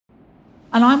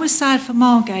And I was sad for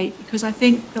Margate because I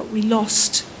think that we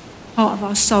lost part of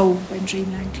our soul when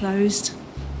Dreamland closed.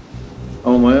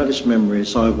 Oh, my earliest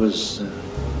memories, I was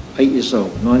 8 years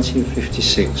old,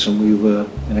 1956, and we were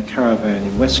in a caravan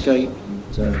in Westgate,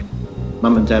 and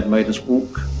Mum and Dad made us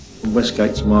walk from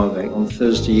Westgate to Margate on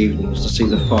Thursday evenings to see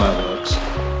the fireworks.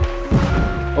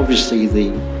 Obviously,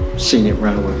 the scenic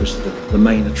railway was the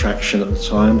main attraction at the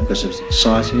time because it was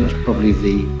exciting. It was probably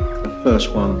the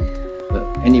first one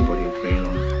that anybody had been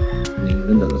on in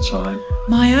England at the time.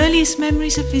 My earliest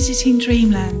memories of visiting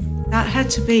Dreamland, that had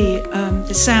to be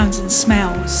the sounds and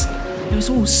smells. There was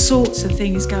all sorts of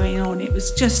things going on. It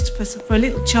was just, for a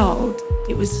little child,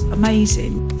 it was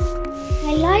amazing.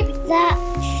 I like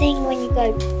that thing when you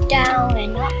go down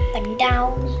and up and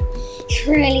down. It's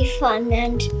really fun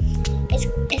and it's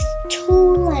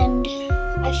tall, and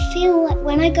I feel like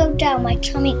when I go down my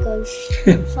tummy goes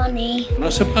funny. And I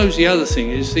suppose the other thing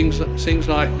is things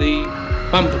like the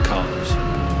bumper cars.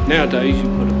 Nowadays you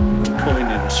put a coin in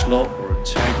a slot or a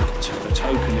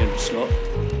token in a slot.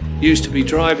 You used to be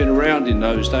driving around in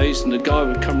those days and the guy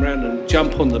would come around and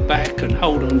jump on the back and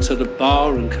hold on to the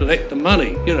bar and collect the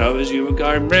money, you know, as you were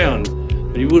going round.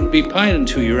 But you wouldn't be paying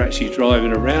until you were actually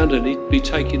driving around, and he'd be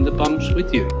taking the bumps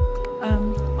with you.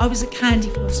 I was a candy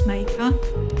floss maker,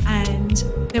 and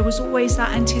there was always that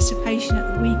anticipation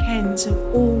at the weekends of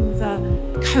all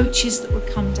the coaches that would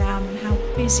come down and how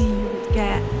busy you would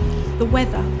get. The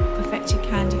weather affected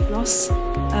candy floss.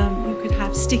 You could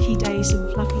have sticky days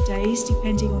and fluffy days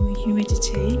depending on the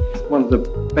humidity. One of the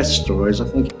best stories, I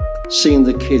think, seeing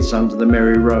the kids under the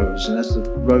merry rose, and as the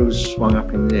rose swung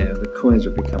up in the air, the coins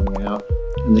would be coming out,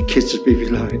 and the kids would be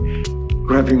below it,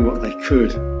 grabbing what they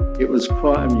could. It was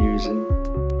quite amusing.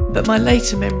 But my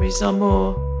later memories are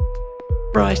more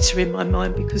brighter in my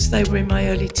mind because they were in my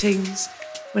early teens.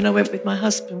 When I went with my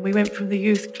husband, we went from the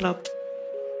youth club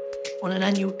on an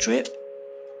annual trip.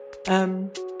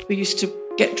 We used to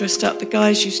get dressed up. The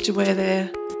guys used to wear their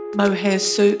mohair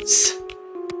suits,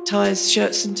 ties,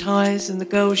 shirts and ties, and the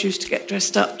girls used to get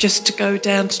dressed up just to go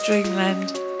down to Dreamland.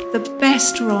 The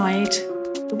best ride,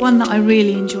 the one that I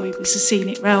really enjoyed, was the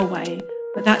Scenic Railway,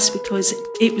 but that's because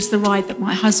it was the ride that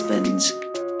my husband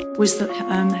was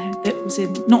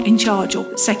not in charge of,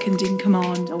 but second in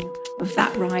command of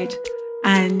that ride.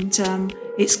 And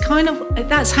it's kind of,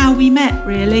 that's how we met,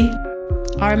 really.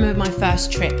 I remember my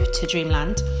first trip to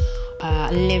Dreamland.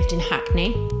 I lived in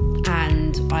Hackney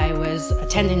and I was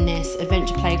attending this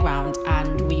adventure playground,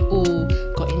 and we all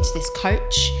got into this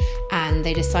coach, and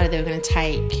they decided they were going to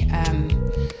take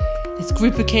this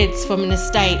group of kids from an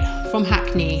estate from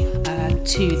Hackney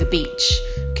to the beach,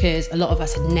 because a lot of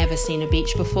us had never seen a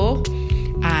beach before.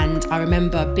 And I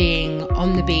remember being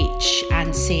on the beach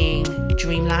and seeing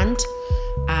Dreamland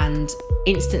and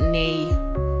instantly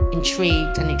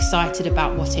intrigued and excited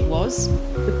about what it was.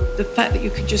 The fact that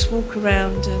you could just walk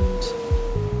around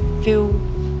and feel,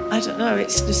 I don't know,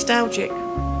 it's nostalgic.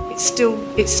 It's still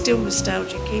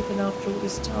nostalgic even after all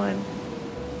this time.